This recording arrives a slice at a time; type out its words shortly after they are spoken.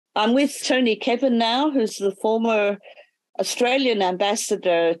I'm with Tony Kevin now, who's the former Australian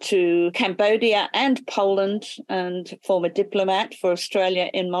ambassador to Cambodia and Poland and former diplomat for Australia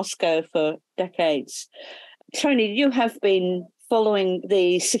in Moscow for decades. Tony, you have been following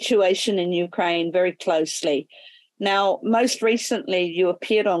the situation in Ukraine very closely. Now, most recently, you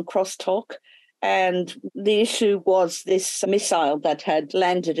appeared on Crosstalk, and the issue was this missile that had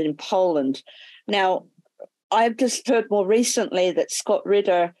landed in Poland. Now, I've just heard more recently that Scott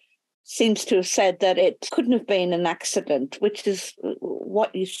Ritter seems to have said that it couldn't have been an accident, which is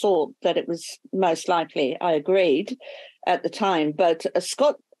what you thought that it was most likely. I agreed at the time. But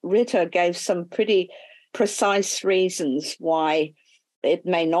Scott Ritter gave some pretty precise reasons why it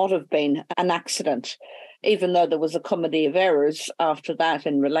may not have been an accident, even though there was a comedy of errors after that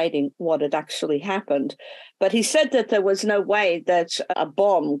in relating what had actually happened. But he said that there was no way that a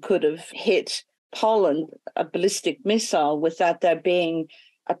bomb could have hit Poland, a ballistic missile, without there being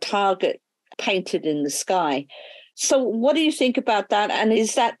a target painted in the sky. So what do you think about that? And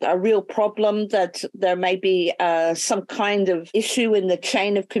is that a real problem, that there may be some kind of issue in the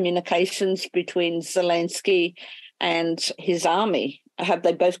chain of communications between Zelensky and his army? Have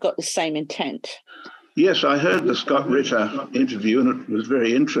they both got the same intent? Yes, I heard the Scott Ritter interview, and it was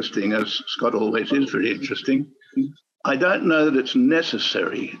very interesting, as Scott always is very interesting. I don't know that it's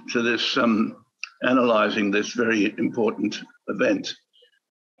necessary to this analysing this very important event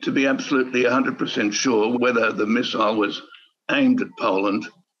to be absolutely 100% sure whether the missile was aimed at Poland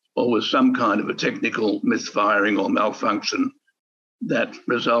or was some kind of a technical misfiring or malfunction that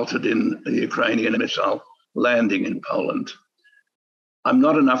resulted in a Ukrainian missile landing in Poland. I'm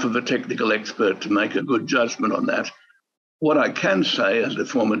not enough of a technical expert to make a good judgment on that. What I can say as a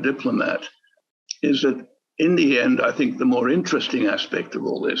former diplomat is that in the end, I think the more interesting aspect of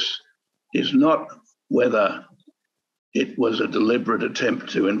all this is not whether it was a deliberate attempt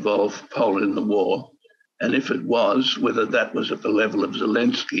to involve Poland in the war, and if it was, whether that was at the level of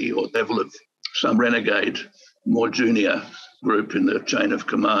Zelensky or level of some renegade, more junior group in the chain of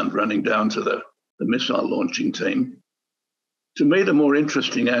command running down to the missile launching team. To me, the more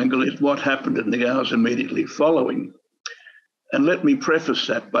interesting angle is what happened in the hours immediately following. And let me preface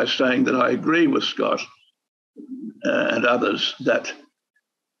that by saying that I agree with Scott and others that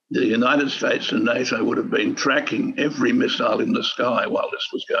the United States and NATO would have been tracking every missile in the sky while this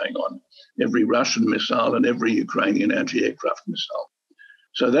was going on, every Russian missile and every Ukrainian anti-aircraft missile.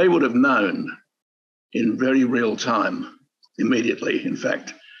 So they would have known in very real time, immediately, in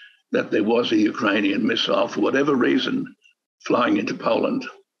fact, that there was a Ukrainian missile for whatever reason flying into Poland.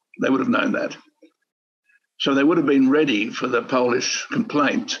 They would have known that. So they would have been ready for the Polish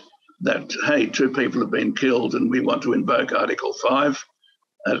complaint that, hey, 2 people have been killed and we want to invoke Article 5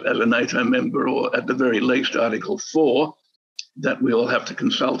 as a NATO member, or at the very least Article 4, that we all have to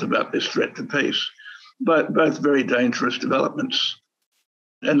consult about this threat to peace. But both very dangerous developments.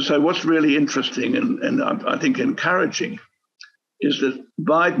 And so what's really interesting and I think encouraging is that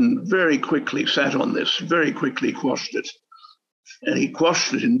Biden very quickly sat on this, very quickly quashed it. And he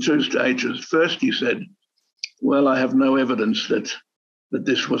quashed it in 2 stages. First, he said, well, I have no evidence that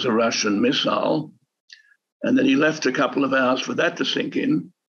this was a Russian missile. And then he left a couple of hours for that to sink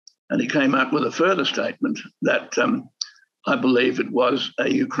in. And he came out with a further statement that I believe it was a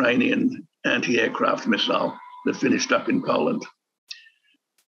Ukrainian anti-aircraft missile that finished up in Poland.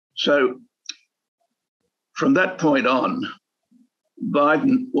 So from that point on,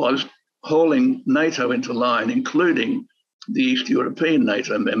 Biden was hauling NATO into line, including the East European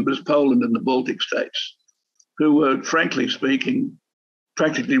NATO members, Poland and the Baltic states, who were, frankly speaking,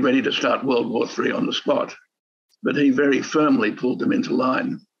 practically ready to start World War III on the spot. But he very firmly pulled them into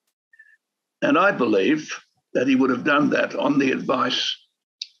line. And I believe that he would have done that on the advice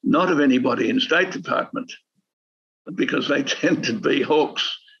not of anybody in State Department, because they tend to be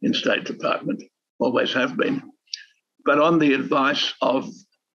hawks in State Department, always have been, but on the advice of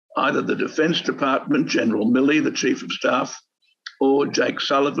either the Defense Department, General Milley, the Chief of Staff, or Jake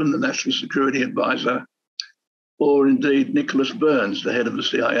Sullivan, the National Security Advisor, or indeed Nicholas Burns, the head of the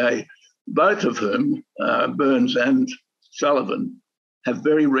CIA, both of whom, Burns and Sullivan, have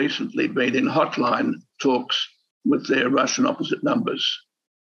very recently been in hotline talks with their Russian opposite numbers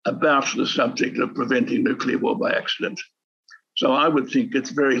about the subject of preventing nuclear war by accident. So I would think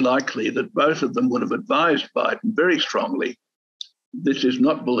it's very likely that both of them would have advised Biden very strongly, this is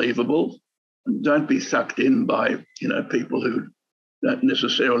not believable. Don't be sucked in by, people who don't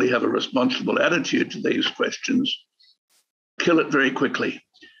necessarily have a responsible attitude to these questions. Kill it very quickly.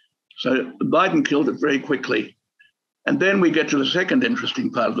 So Biden killed it very quickly. And then we get to the second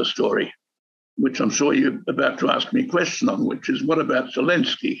interesting part of the story. which I'm sure you're about to ask me a question on, which is what about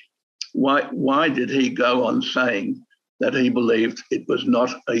Zelensky? Why did he go on saying that he believed it was not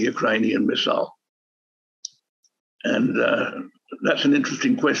a Ukrainian missile? And that's an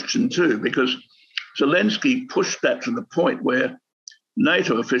interesting question too, because Zelensky pushed that to the point where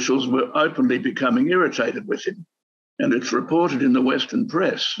NATO officials were openly becoming irritated with him. And it's reported in the Western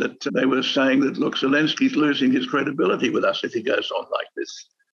press that they were saying that, look, Zelensky's losing his credibility with us if he goes on like this.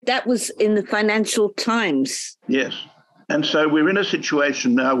 That was in the Financial Times. Yes. And so we're in a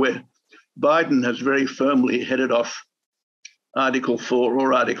situation now where Biden has very firmly headed off Article 4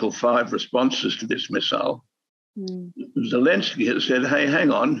 or Article 5 responses to this missile. Zelensky has said, hey,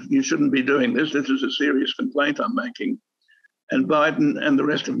 hang on, you shouldn't be doing this. This is a serious complaint I'm making. And Biden and the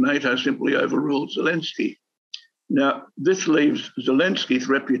rest of NATO simply overruled Zelensky. Now, this leaves Zelensky's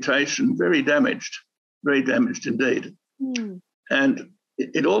reputation very damaged indeed. And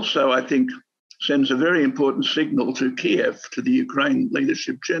it also, I think, sends a very important signal to Kiev, to the Ukraine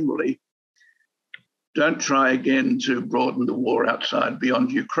leadership generally. Don't try again to broaden the war outside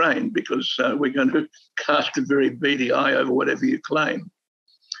beyond Ukraine, because we're going to cast a very beady eye over whatever you claim.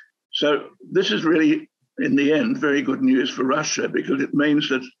 So this is really, in the end, very good news for Russia, because it means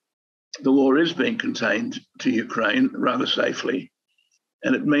that the war is being contained to Ukraine rather safely.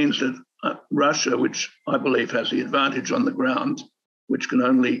 And it means that Russia, which I believe has the advantage on the ground, which can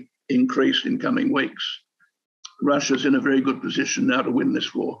only increase in coming weeks, Russia's in a very good position now to win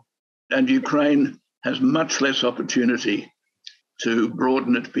this war. And Ukraine has much less opportunity to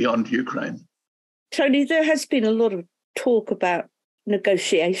broaden it beyond Ukraine. Tony, there has been a lot of talk about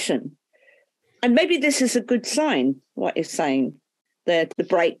negotiation. And maybe this is a good sign, what you're saying, that the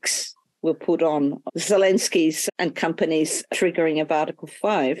brakes were put on Zelensky's and company's triggering of Article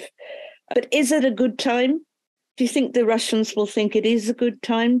 5. But is it a good time? Do you think the Russians will think it is a good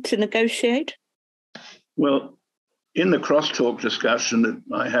time to negotiate? Well, in the crosstalk discussion that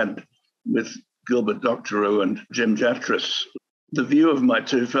I had with Gilbert Doctorow and Jim Jatras, the view of my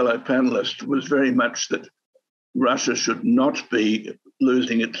two fellow panelists was very much that Russia should not be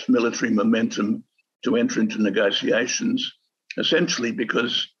losing its military momentum to enter into negotiations, essentially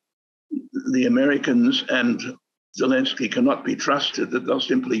because the Americans and Zelensky cannot be trusted that they'll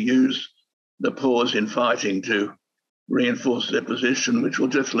simply use the pause in fighting to reinforce their position, which will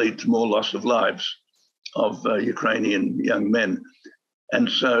just lead to more loss of lives of Ukrainian young men. And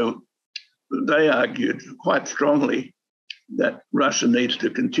so they argued quite strongly that Russia needs to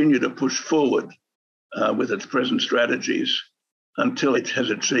continue to push forward with its present strategies until it has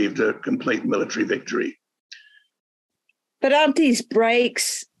achieved a complete military victory. But aren't these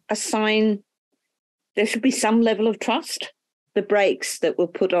breaks a sign there should be some level of trust? The breaks that were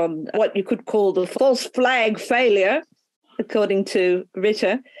put on what you could call the false flag failure, according to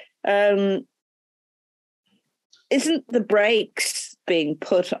Ritter, isn't the brakes being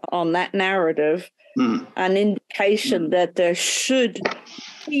put on that narrative an indication that there should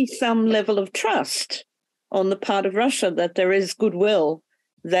be some level of trust on the part of Russia, that there is goodwill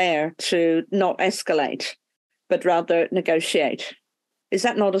there to not escalate, but rather negotiate? Is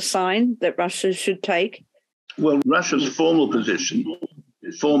that not a sign that Russia should take? Well, Russia's formal position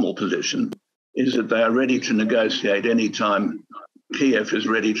is that they are ready to negotiate any time Kiev is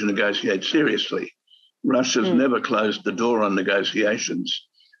ready to negotiate seriously. Russia's never closed the door on negotiations.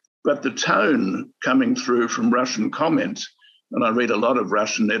 But the tone coming through from Russian comment, and I read a lot of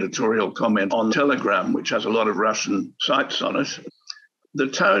Russian editorial comment on Telegram, which has a lot of Russian sites on it, the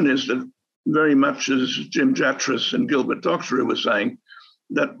tone is that very much as Jim Jatras and Gilbert Doctorow were saying,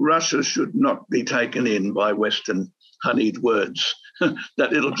 that Russia should not be taken in by Western honeyed words,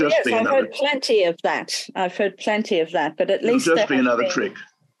 that it'll just be another... I've heard plenty of that, but at least... It'll just be another trick.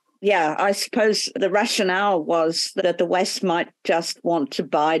 Yeah, I suppose the rationale was that the West might just want to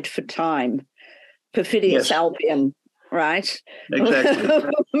bide for time. Perfidious Albion, right?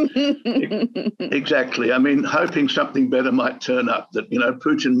 Exactly. Exactly. I mean, hoping something better might turn up, that,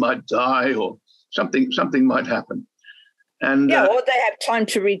 Putin might die or something might happen. And or they have time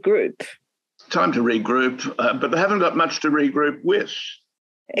to regroup. But they haven't got much to regroup with.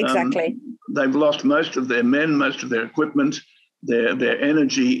 Exactly. They've lost most of their men, most of their equipment. Their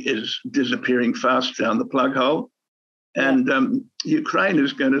energy is disappearing fast down the plug hole. And Ukraine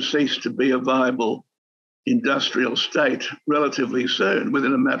is going to cease to be a viable industrial state relatively soon,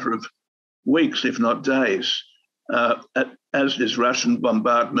 within a matter of weeks, if not days, as this Russian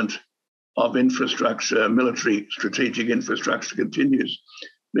bombardment of infrastructure, military strategic infrastructure continues.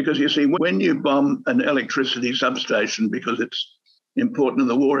 Because you see, when you bomb an electricity substation because it's important in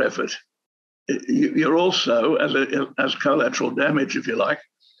the war effort, you're also, as collateral damage, if you like,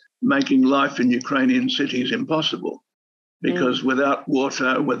 making life in Ukrainian cities impossible. Because without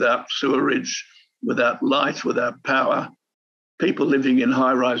water, without sewerage, without light, without power, people living in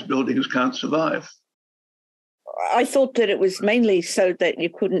high-rise buildings can't survive. I thought that it was mainly so that you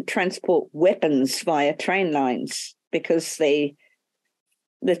couldn't transport weapons via train lines because the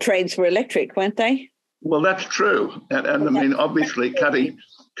trains were electric, weren't they? Well, that's true. And I mean, obviously, cutting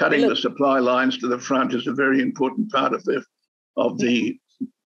the supply lines to the front is a very important part of the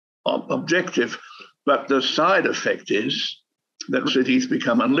objective. But the side effect is that cities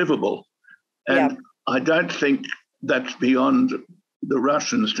become unlivable. And I don't think that's beyond the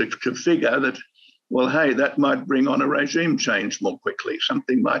Russians to figure that, well, hey, that might bring on a regime change more quickly.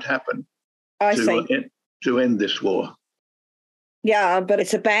 Something might happen to end this war. Yeah, but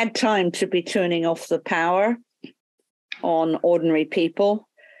it's a bad time to be turning off the power on ordinary people.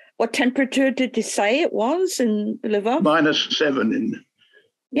 What temperature did you say it was in Lvov? -7 in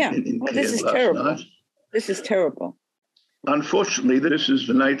this is last terrible. night. This is terrible. Unfortunately, this is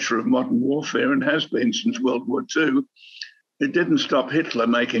the nature of modern warfare and has been since World War II. It didn't stop Hitler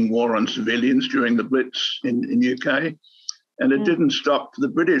making war on civilians during the Blitz in UK, and it didn't stop the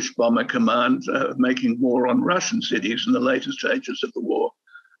British Bomber Command making war on Russian cities in the later stages of the war.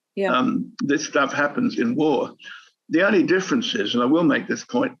 This stuff happens in war. The only difference is, and I will make this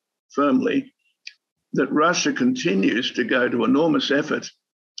point firmly, that Russia continues to go to enormous effort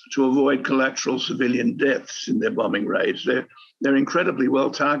to avoid collateral civilian deaths in their bombing raids. They're incredibly well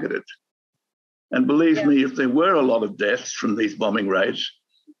targeted. And believe me, if there were a lot of deaths from these bombing raids,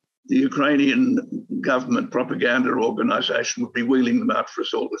 the Ukrainian government propaganda organization would be wheeling them out for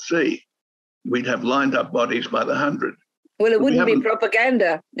us all to see. We'd have lined up bodies by the hundred. Well, it wouldn't be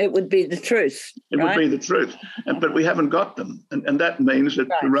propaganda. It would be the truth. It would be the truth. But we haven't got them. And that means that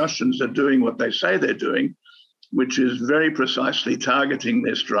the Russians are doing what they say they're doing, which is very precisely targeting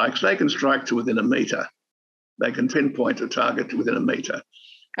their strikes. They can strike to within a meter. They can pinpoint a target to within a meter.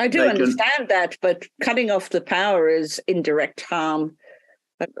 I do understand that, but cutting off the power is indirect harm.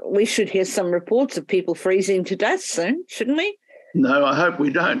 But we should hear some reports of people freezing to death soon, shouldn't we? No, I hope we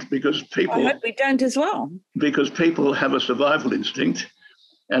don't, because people... I hope we don't as well. Because people have a survival instinct,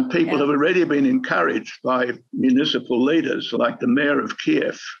 and people have already been encouraged by municipal leaders like the mayor of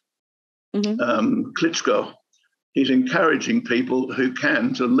Kiev, Klitschko. He's encouraging people who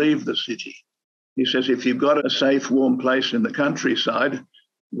can to leave the city. He says, if you've got a safe, warm place in the countryside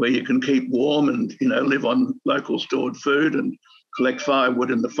where you can keep warm and, live on local stored food and collect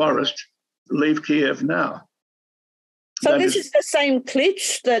firewood in the forest, leave Kiev now. So this is the same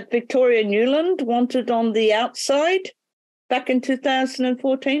Klitsch that Victoria Nuland wanted on the outside back in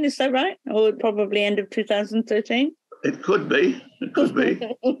 2014, is that right? Or probably end of 2013? It could be. It could be.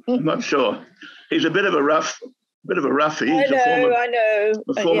 I'm not sure. He's a bit of a roughie. He's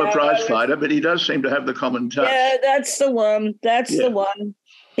a former prize fighter, but he does seem to have the common touch. Yeah, that's the one. The one.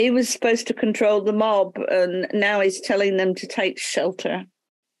 He was supposed to control the mob, and now he's telling them to take shelter.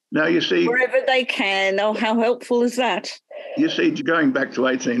 Now, you see... wherever they can. Oh, how helpful is that? You see, going back to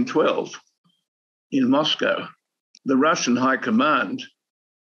 1812, in Moscow, the Russian High Command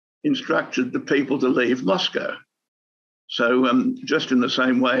instructed the people to leave Moscow. So just in the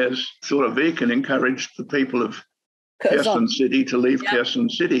same way as Surovikin encouraged the people of Kherson City to leave Kherson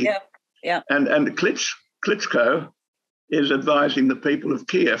City. And Klitschko is advising the people of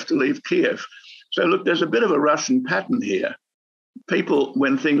Kiev to leave Kiev. So look, there's a bit of a Russian pattern here. People,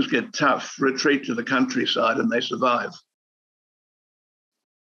 when things get tough, retreat to the countryside and they survive.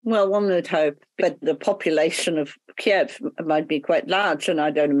 Well, one would hope, but the population of Kiev might be quite large, and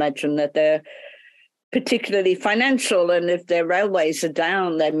I don't imagine that they're particularly financial, and if their railways are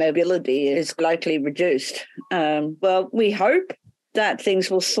down, their mobility is likely reduced. Well, we hope that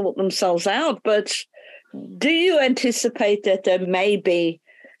things will sort themselves out, but do you anticipate that there may be,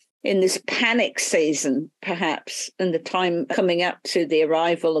 in this panic season, perhaps, in the time coming up to the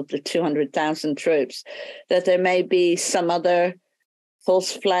arrival of the 200,000 troops, that there may be some other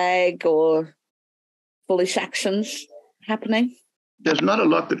false flag or foolish actions happening? There's not a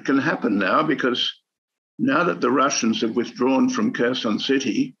lot that can happen now, because now that the Russians have withdrawn from Kherson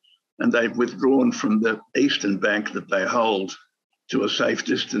City and they've withdrawn from the eastern bank that they hold to a safe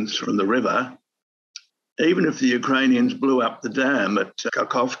distance from the river, even if the Ukrainians blew up the dam at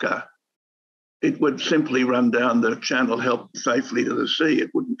Kakhovka, it would simply run down the channel, help safely to the sea. It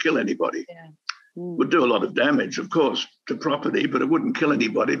wouldn't kill anybody. Would do a lot of damage, of course, to property, but it wouldn't kill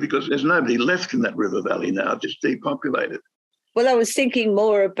anybody because there's nobody left in that river valley now, just depopulated. Well, I was thinking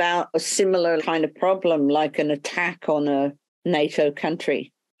more about a similar kind of problem, like an attack on a NATO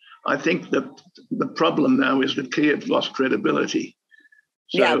country. I think that the problem now is that Kiev lost credibility.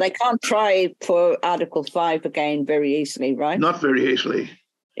 Yeah, So they can't try for Article 5 again very easily, right? not very easily.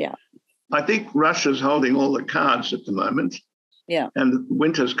 Yeah. I think Russia's holding all the cards at the moment. Yeah. And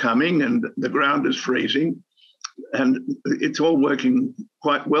winter's coming and the ground is freezing. And it's all working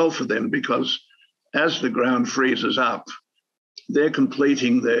quite well for them because as the ground freezes up, they're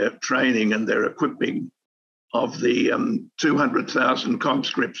completing their training and their equipping of the 200,000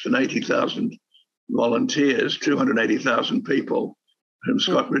 conscripts and 80,000 volunteers, 280,000 people, whom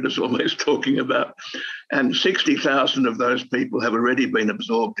Scott Ritter's always talking about. And 60,000 of those people have already been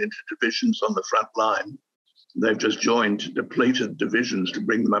absorbed into divisions on the front line. They've just joined depleted divisions to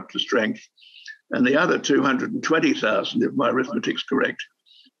bring them up to strength. And the other 220,000, if my arithmetic's correct,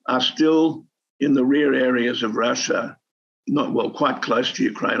 are still in the rear areas of Russia, quite close to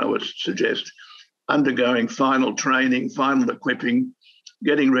Ukraine, I would suggest, undergoing final training, final equipping,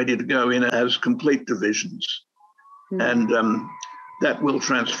 getting ready to go in as complete divisions. And that will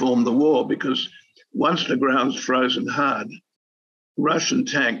transform the war because once the ground's frozen hard, Russian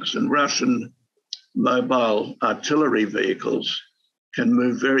tanks and Russian mobile artillery vehicles can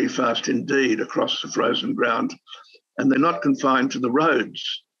move very fast indeed across the frozen ground. And they're not confined to the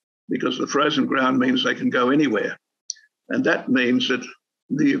roads because the frozen ground means they can go anywhere. And that means that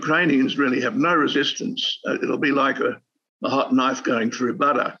the Ukrainians really have no resistance. It'll be like a hot knife going through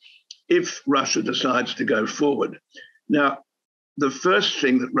butter if Russia decides to go forward. Now, the first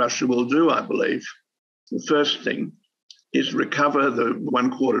thing that Russia will do, I believe, the first thing is recover the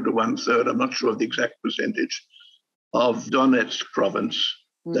 1/4 to 1/3, I'm not sure of the exact percentage, of Donetsk province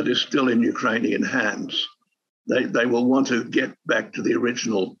that is still in Ukrainian hands. They will want to get back to the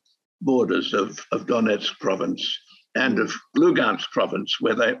original borders of Donetsk province and of Lugansk province,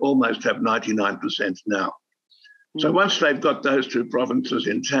 where they almost have 99% now. So once they've got those two provinces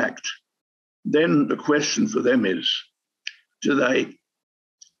intact, then the question for them is, do they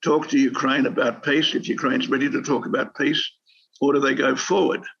talk to Ukraine about peace if Ukraine's ready to talk about peace, or do they go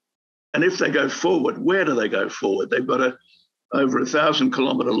forward? And if they go forward, where do they go forward? They've got over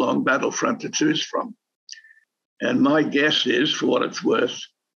 1,000-kilometre long battlefront to choose from. And my guess is, for what it's worth,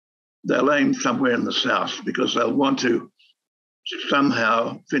 they'll aim somewhere in the south because they'll want to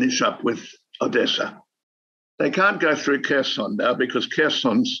somehow finish up with Odessa. They can't go through Kherson now because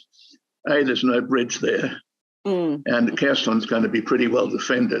Kherson's, there's no bridge there. And Kherson's going to be pretty well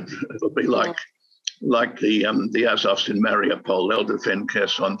defended. It'll be like the Azovs in Mariupol. They'll defend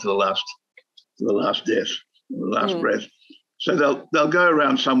Kherson to the last death, the last breath. So they'll go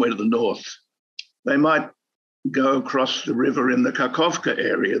around somewhere to the north. They might go across the river in the Kharkovka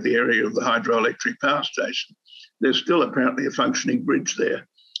area, the area of the hydroelectric power station. There's still apparently a functioning bridge there.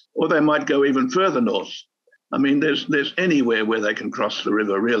 Or they might go even further north. I mean, there's anywhere where they can cross the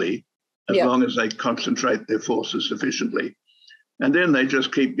river, really, as long as they concentrate their forces sufficiently. And then they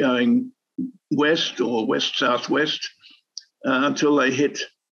just keep going west or west-southwest until they hit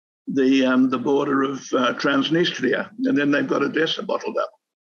the border of Transnistria. And then they've got Odessa bottled up.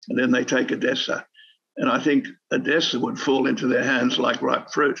 And then they take Odessa. And I think Odessa would fall into their hands like ripe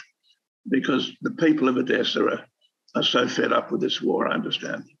fruit because the people of Odessa are so fed up with this war, I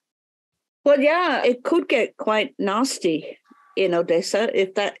understand. Well, yeah, it could get quite nasty in Odessa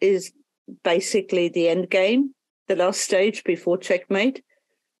if that is basically the end game, the last stage before checkmate,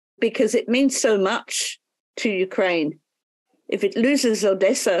 because it means so much to Ukraine. If it loses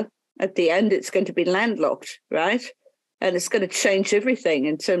Odessa at the end, it's going to be landlocked, right? And it's going to change everything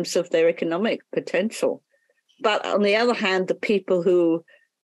in terms of their economic potential. But on the other hand, the people who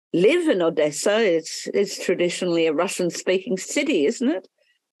live in Odessa, it's traditionally a Russian-speaking city, isn't it?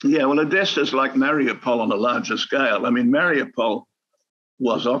 Yeah, well, Odessa is like Mariupol on a larger scale. I mean, Mariupol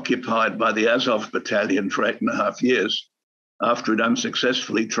was occupied by the Azov battalion for 8.5 years after it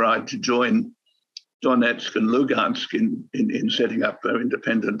unsuccessfully tried to join Donetsk and Lugansk in setting up an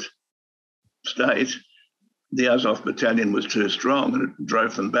independent state. The Azov battalion was too strong and it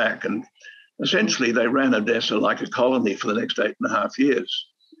drove them back. And essentially, they ran Odessa like a colony for the next 8.5 years.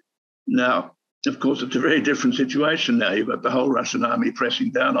 Now, of course, it's a very different situation now. You've got the whole Russian army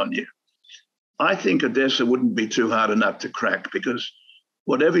pressing down on you. I think Odessa wouldn't be too hard enough to crack because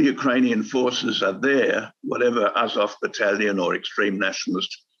whatever Ukrainian forces are there, whatever Azov battalion or extreme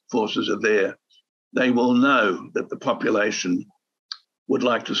nationalist forces are there, they will know that the population would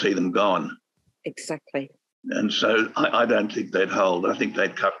like to see them gone. Exactly. And so I don't think they'd hold. I think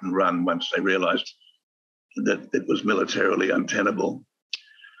they'd cut and run once they realized that it was militarily untenable.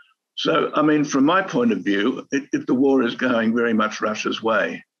 So, I mean, from my point of view, if the war is going very much Russia's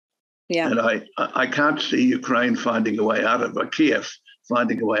way, and I can't see Ukraine finding a way out of, or Kiev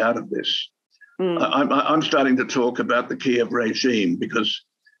finding a way out of this. I'm starting to talk about the Kiev regime because,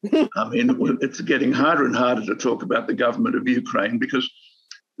 I mean, it's getting harder and harder to talk about the government of Ukraine because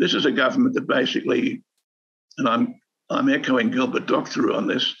this is a government that basically, and I'm echoing Gilbert Doctorow on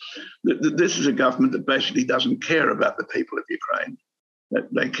this, this is a government that basically doesn't care about the people of Ukraine.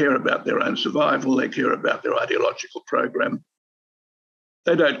 They care about their own survival. They care about their ideological program.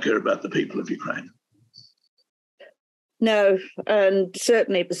 They don't care about the people of Ukraine. No, and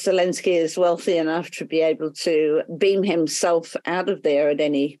certainly Zelensky is wealthy enough to be able to beam himself out of there at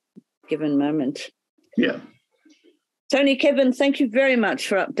any given moment. Yeah. Tony Kevin, thank you very much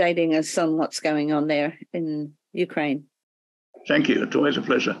for updating us on what's going on there in Ukraine. Thank you. It's always a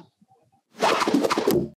pleasure.